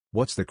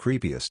What's the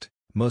creepiest,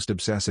 most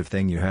obsessive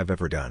thing you have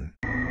ever done?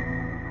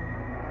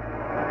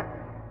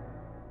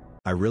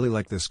 I really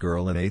liked this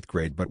girl in 8th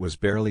grade but was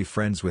barely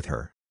friends with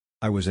her.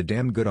 I was a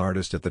damn good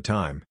artist at the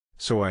time,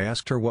 so I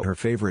asked her what her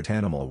favorite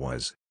animal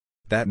was.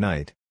 That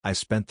night, I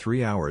spent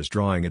 3 hours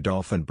drawing a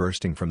dolphin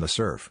bursting from the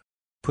surf.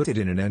 Put it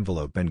in an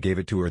envelope and gave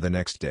it to her the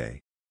next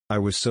day. I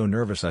was so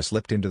nervous I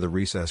slipped into the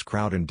recess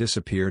crowd and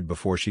disappeared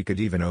before she could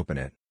even open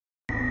it.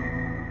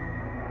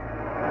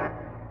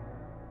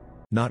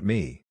 Not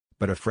me,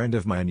 but a friend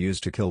of mine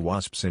used to kill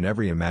wasps in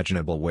every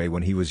imaginable way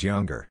when he was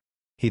younger.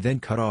 He then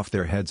cut off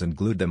their heads and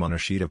glued them on a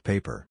sheet of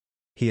paper.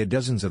 He had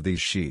dozens of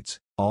these sheets,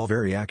 all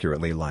very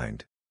accurately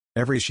lined.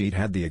 Every sheet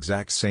had the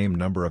exact same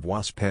number of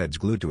wasp heads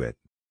glued to it.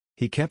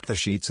 He kept the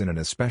sheets in an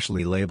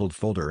especially labeled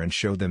folder and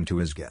showed them to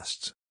his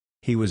guests.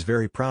 He was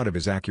very proud of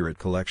his accurate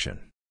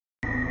collection.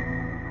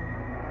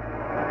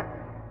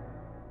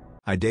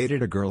 I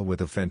dated a girl with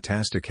a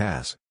fantastic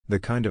ass, the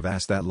kind of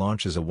ass that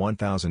launches a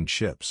 1,000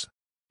 ships.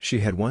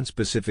 She had one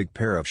specific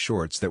pair of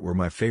shorts that were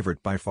my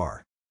favorite by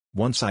far.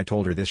 Once I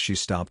told her this, she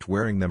stopped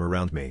wearing them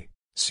around me.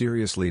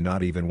 Seriously,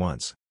 not even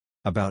once.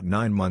 About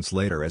 9 months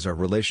later, as our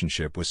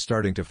relationship was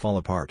starting to fall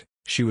apart,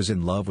 she was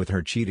in love with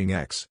her cheating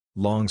ex.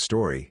 Long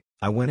story,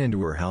 I went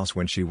into her house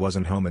when she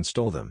wasn't home and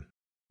stole them.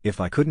 If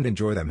I couldn't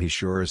enjoy them, he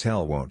sure as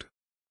hell won't.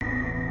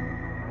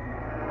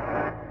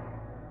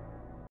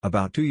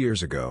 About 2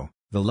 years ago,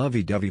 the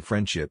lovey-dovey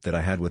friendship that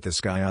I had with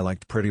this guy I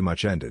liked pretty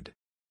much ended.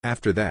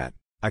 After that,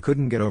 I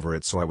couldn't get over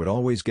it, so I would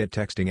always get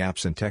texting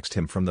apps and text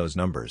him from those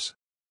numbers.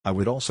 I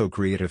would also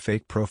create a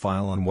fake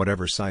profile on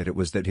whatever site it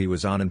was that he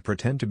was on and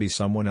pretend to be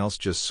someone else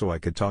just so I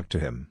could talk to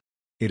him.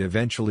 It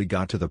eventually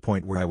got to the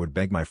point where I would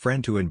beg my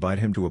friend to invite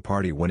him to a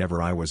party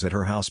whenever I was at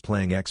her house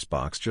playing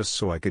Xbox just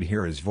so I could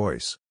hear his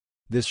voice.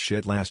 This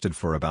shit lasted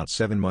for about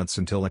 7 months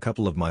until a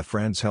couple of my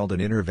friends held an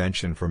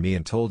intervention for me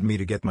and told me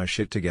to get my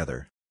shit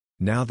together.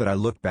 Now that I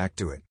look back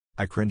to it,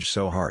 I cringe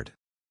so hard.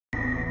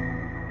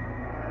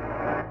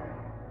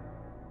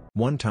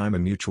 One time a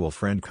mutual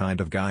friend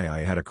kind of guy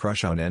I had a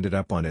crush on ended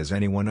up on Is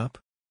Anyone Up?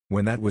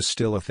 When that was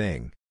still a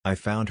thing, I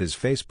found his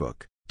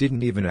Facebook,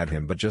 didn't even add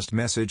him but just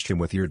messaged him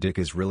with "Your dick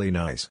is really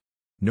nice."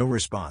 No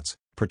response,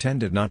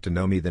 pretended not to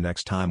know me the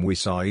next time we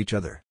saw each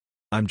other.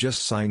 I'm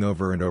just sighing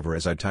over and over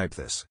as I type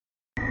this.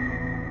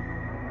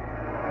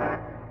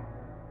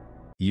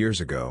 Years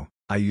ago,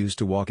 I used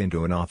to walk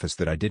into an office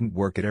that I didn't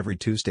work at every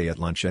Tuesday at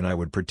lunch and I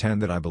would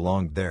pretend that I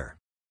belonged there.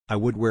 I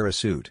would wear a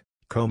suit,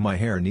 comb my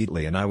hair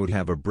neatly, and I would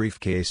have a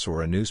briefcase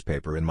or a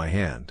newspaper in my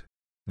hand.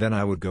 Then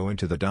I would go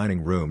into the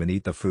dining room and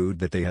eat the food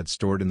that they had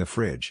stored in the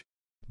fridge.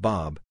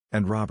 Bob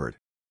and Robert.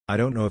 I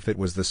don't know if it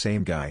was the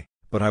same guy,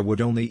 but I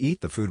would only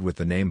eat the food with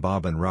the name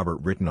Bob and Robert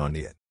written on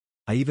it.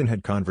 I even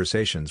had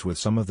conversations with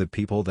some of the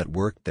people that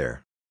worked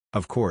there.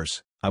 Of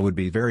course, I would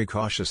be very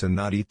cautious and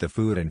not eat the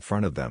food in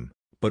front of them,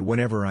 but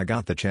whenever I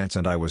got the chance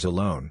and I was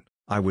alone,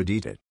 I would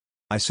eat it.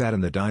 I sat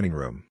in the dining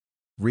room,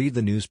 read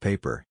the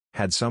newspaper,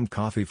 had some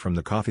coffee from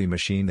the coffee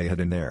machine they had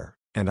in there,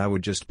 and I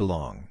would just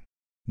belong.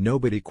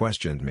 Nobody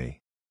questioned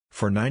me.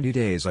 For 90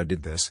 days I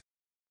did this.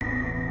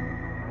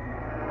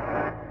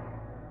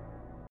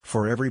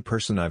 For every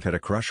person I've had a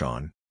crush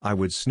on, I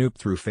would snoop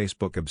through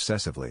Facebook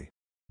obsessively.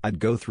 I'd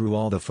go through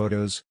all the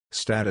photos,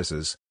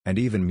 statuses, and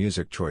even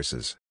music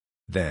choices.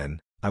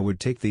 Then, I would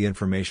take the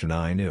information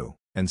I knew,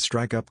 and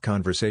strike up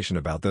conversation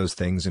about those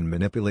things and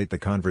manipulate the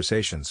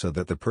conversation so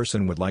that the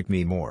person would like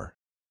me more.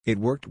 It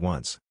worked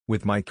once,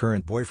 with my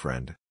current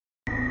boyfriend.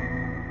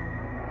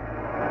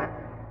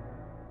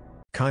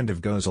 Kind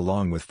of goes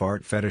along with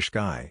fart fetish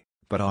guy,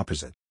 but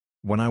opposite.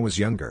 When I was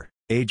younger,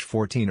 age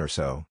 14 or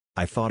so,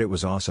 I thought it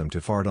was awesome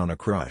to fart on a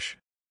crush.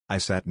 I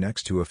sat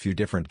next to a few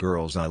different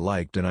girls I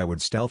liked and I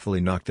would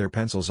stealthily knock their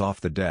pencils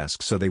off the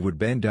desk so they would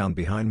bend down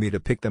behind me to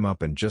pick them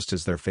up, and just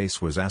as their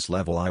face was ass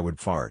level I would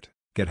fart,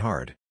 get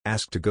hard,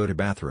 ask to go to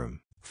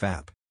bathroom,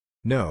 fap.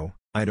 No,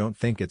 I don't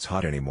think it's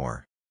hot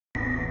anymore.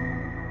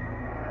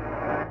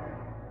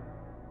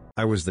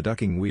 I was the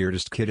ducking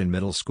weirdest kid in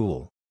middle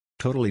school.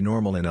 Totally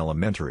normal in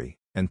elementary,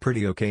 and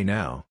pretty okay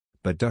now,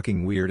 but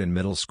ducking weird in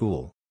middle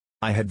school.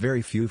 I had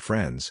very few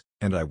friends,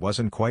 and I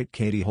wasn't quite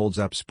Katie Holds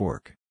Up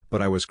Spork,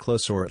 but I was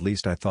close, or at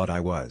least I thought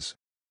I was.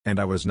 And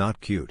I was not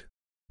cute.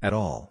 At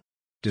all.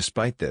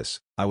 Despite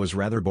this, I was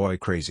rather boy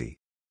crazy.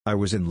 I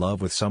was in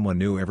love with someone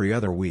new every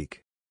other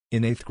week.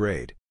 In 8th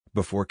grade,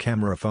 before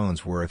camera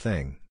phones were a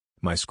thing,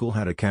 my school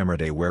had a camera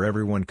day where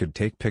everyone could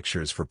take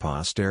pictures for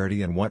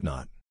posterity and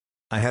whatnot.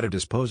 I had a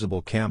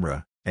disposable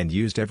camera, and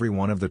used every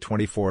one of the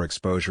 24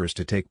 exposures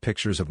to take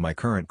pictures of my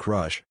current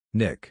crush,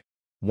 Nick.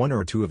 1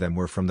 or 2 of them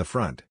were from the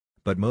front,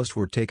 but most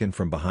were taken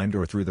from behind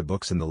or through the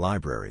books in the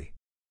library.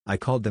 I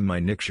called them my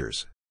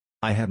Nickshires.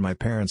 I had my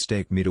parents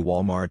take me to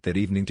Walmart that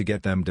evening to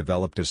get them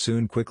developed as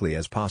quickly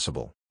as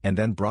possible, and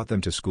then brought them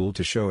to school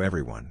to show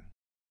everyone.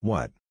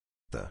 What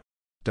the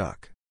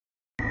duck?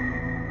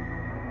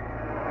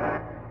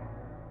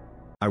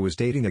 I was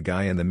dating a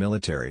guy in the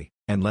military,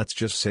 and let's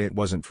just say it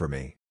wasn't for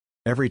me.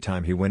 Every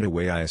time he went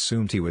away I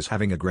assumed he was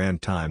having a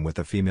grand time with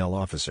the female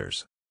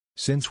officers.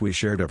 Since we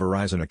shared a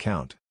Verizon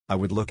account, I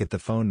would look at the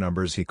phone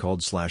numbers he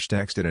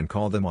called/texted and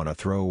call them on a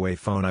throwaway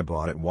phone I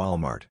bought at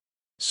Walmart.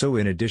 So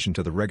in addition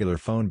to the regular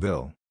phone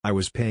bill, I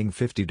was paying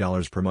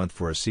 $50 per month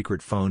for a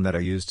secret phone that I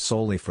used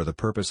solely for the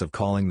purpose of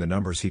calling the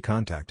numbers he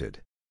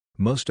contacted.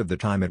 Most of the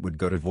time it would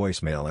go to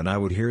voicemail and I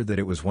would hear that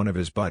it was one of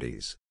his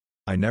buddies.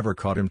 I never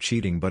caught him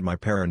cheating, but my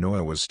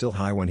paranoia was still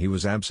high when he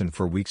was absent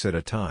for weeks at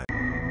a time.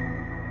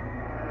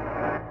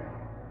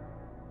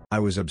 I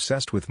was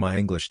obsessed with my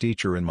English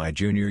teacher in my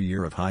junior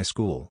year of high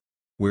school.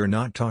 We're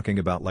not talking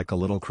about like a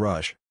little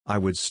crush, I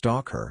would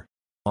stalk her.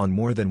 On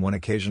more than one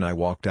occasion I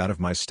walked out of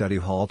my study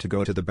hall to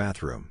go to the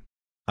bathroom.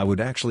 I would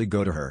actually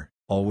go to her,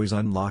 always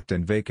unlocked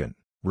and vacant,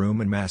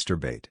 room and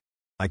masturbate.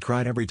 I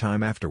cried every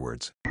time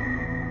afterwards.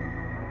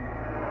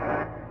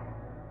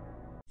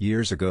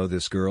 Years ago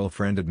this girl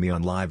friended me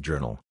on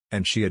LiveJournal,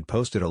 and she had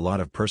posted a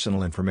lot of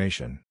personal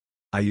information.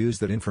 I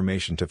used that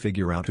information to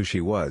figure out who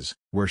she was,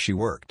 where she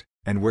worked,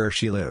 and where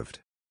she lived.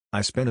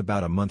 I spent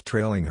about a month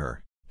trailing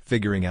her,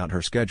 figuring out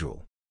her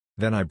schedule.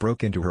 Then I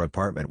broke into her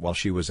apartment while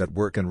she was at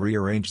work and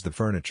rearranged the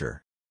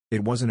furniture.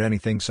 It wasn't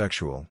anything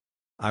sexual.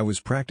 I was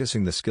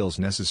practicing the skills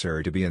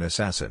necessary to be an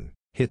assassin,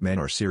 hitman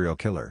or serial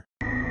killer.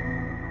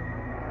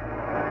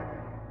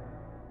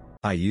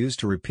 I used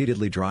to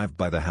repeatedly drive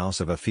by the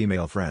house of a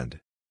female friend.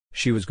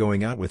 She was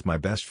going out with my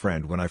best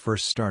friend when I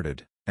first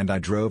started, and I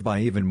drove by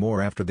even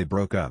more after they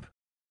broke up.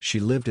 She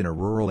lived in a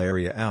rural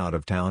area out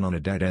of town on a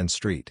dead-end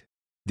street.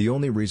 The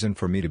only reason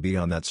for me to be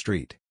on that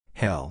street,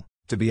 hell,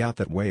 to be out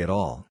that way at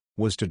all,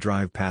 was to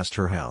drive past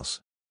her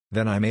house.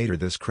 Then I made her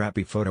this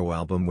crappy photo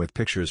album with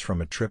pictures from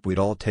a trip we'd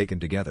all taken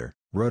together,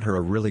 wrote her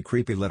a really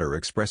creepy letter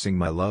expressing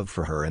my love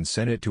for her and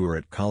sent it to her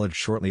at college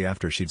shortly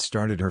after she'd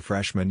started her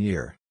freshman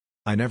year.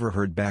 I never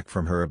heard back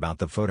from her about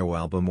the photo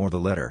album or the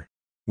letter.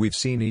 We've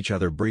seen each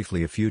other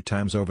briefly a few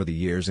times over the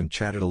years and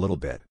chatted a little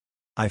bit.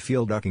 I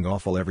feel ducking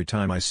awful every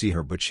time I see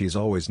her, but she's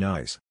always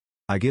nice.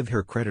 I give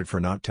her credit for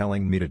not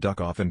telling me to duck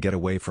off and get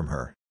away from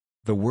her.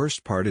 The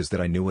worst part is that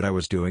I knew what I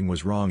was doing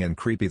was wrong and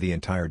creepy the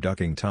entire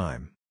ducking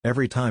time.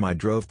 Every time I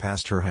drove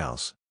past her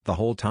house, the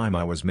whole time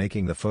I was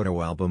making the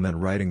photo album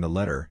and writing the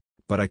letter,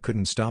 but I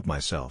couldn't stop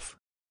myself.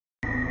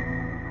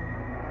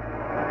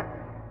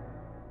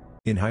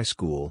 In high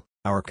school,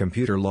 our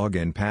computer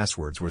login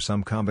passwords were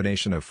some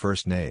combination of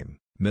first name,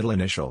 middle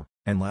initial,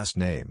 and last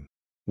name.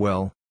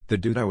 Well, the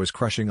dude I was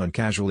crushing on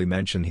casually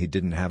mentioned he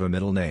didn't have a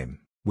middle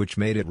name, which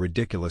made it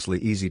ridiculously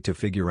easy to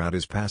figure out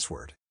his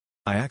password.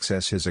 I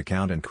access his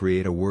account and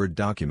create a Word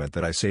document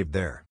that I saved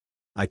there.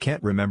 I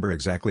can't remember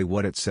exactly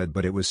what it said,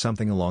 but it was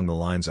something along the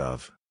lines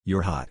of,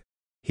 "You're hot."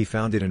 He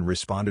found it and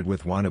responded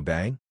with "Wanna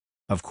bang?"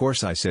 Of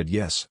course I said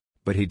yes,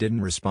 but he didn't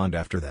respond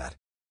after that.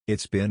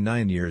 It's been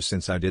 9 years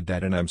since I did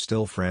that and I'm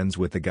still friends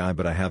with the guy,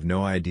 but I have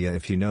no idea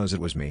if he knows it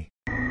was me.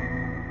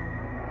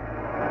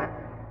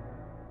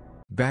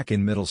 Back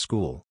in middle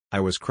school,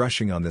 I was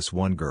crushing on this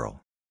one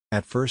girl.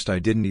 At first I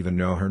didn't even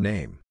know her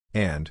name,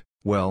 and,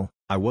 well,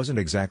 I wasn't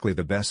exactly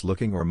the best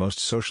looking or most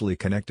socially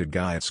connected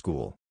guy at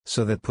school,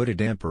 so that put a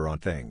damper on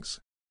things.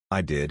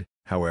 I did,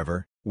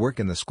 however, work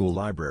in the school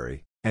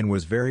library, and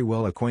was very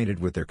well acquainted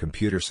with their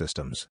computer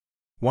systems.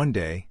 One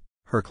day,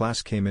 her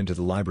class came into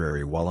the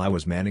library while I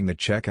was manning the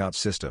checkout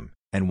system,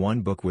 and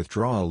one book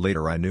withdrawal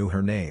later I knew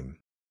her name.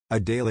 A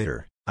day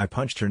later, I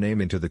punched her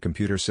name into the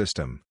computer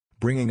system,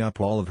 bringing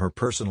up all of her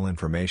personal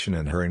information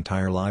and her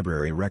entire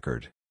library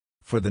record.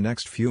 For the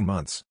next few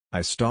months,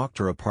 I stalked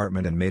her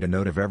apartment and made a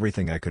note of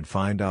everything I could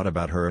find out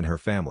about her and her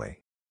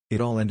family. It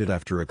all ended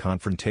after a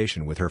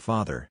confrontation with her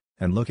father,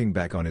 and looking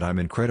back on it I'm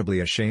incredibly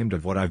ashamed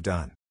of what I've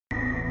done.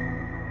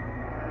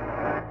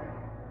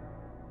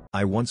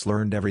 I once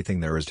learned everything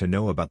there is to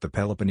know about the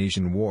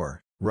Peloponnesian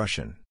War,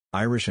 Russian,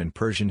 Irish and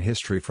Persian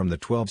history from the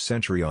 12th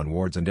century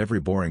onwards, and every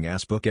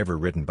boring-ass book ever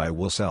written by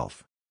Will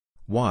Self.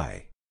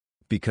 Why?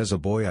 Because a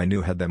boy I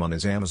knew had them on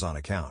his Amazon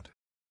account.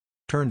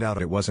 Turned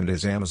out it wasn't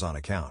his Amazon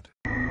account.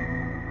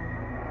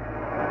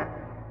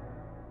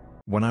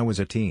 When I was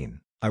a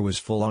teen, I was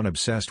full-on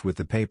obsessed with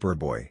the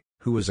Paperboy,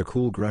 who was a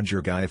cool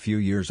grunger guy a few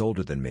years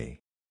older than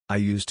me. I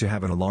used to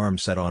have an alarm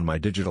set on my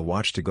digital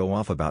watch to go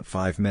off about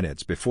 5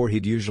 minutes before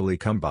he'd usually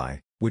come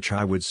by, which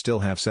I would still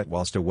have set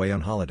whilst away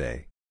on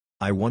holiday.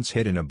 I once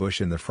hid in a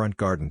bush in the front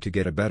garden to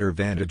get a better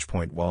vantage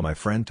point while my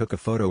friend took a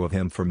photo of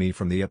him for me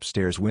from the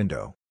upstairs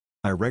window.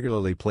 I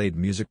regularly played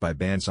music by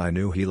bands I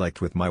knew he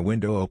liked with my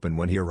window open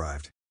when he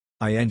arrived.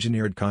 I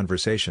engineered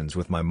conversations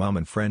with my mom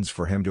and friends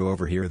for him to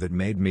overhear that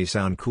made me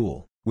sound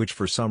cool, which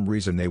for some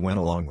reason they went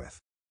along with.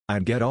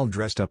 I'd get all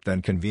dressed up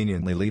then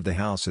conveniently leave the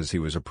house as he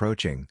was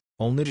approaching,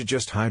 only to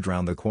just hide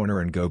round the corner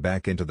and go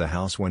back into the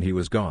house when he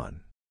was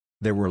gone.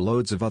 There were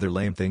loads of other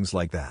lame things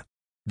like that.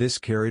 This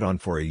carried on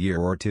for a year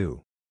or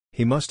two.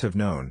 He must have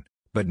known,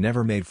 but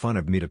never made fun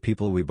of me to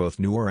people we both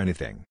knew or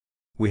anything.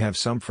 We have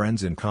some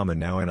friends in common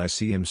now and I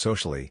see him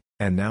socially,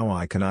 and now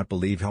I cannot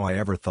believe how I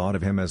ever thought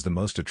of him as the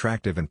most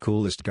attractive and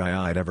coolest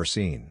guy I'd ever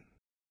seen.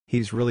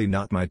 He's really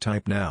not my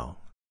type now.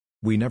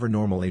 We never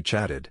normally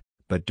chatted,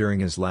 but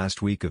during his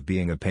last week of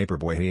being a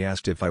paperboy he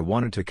asked if I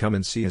wanted to come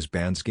and see his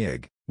band's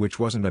gig, which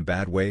wasn't a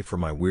bad way for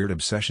my weird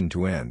obsession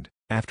to end,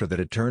 After that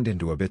it turned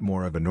into a bit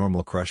more of a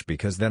normal crush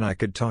because then I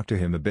could talk to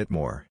him a bit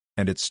more,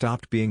 and it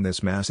stopped being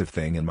this massive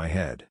thing in my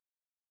head.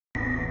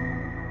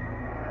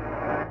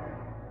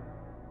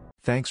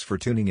 Thanks for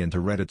tuning in to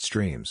Reddit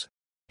Streams.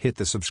 Hit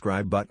the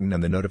subscribe button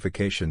and the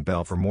notification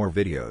bell for more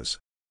videos.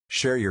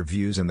 Share your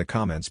views in the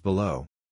comments below.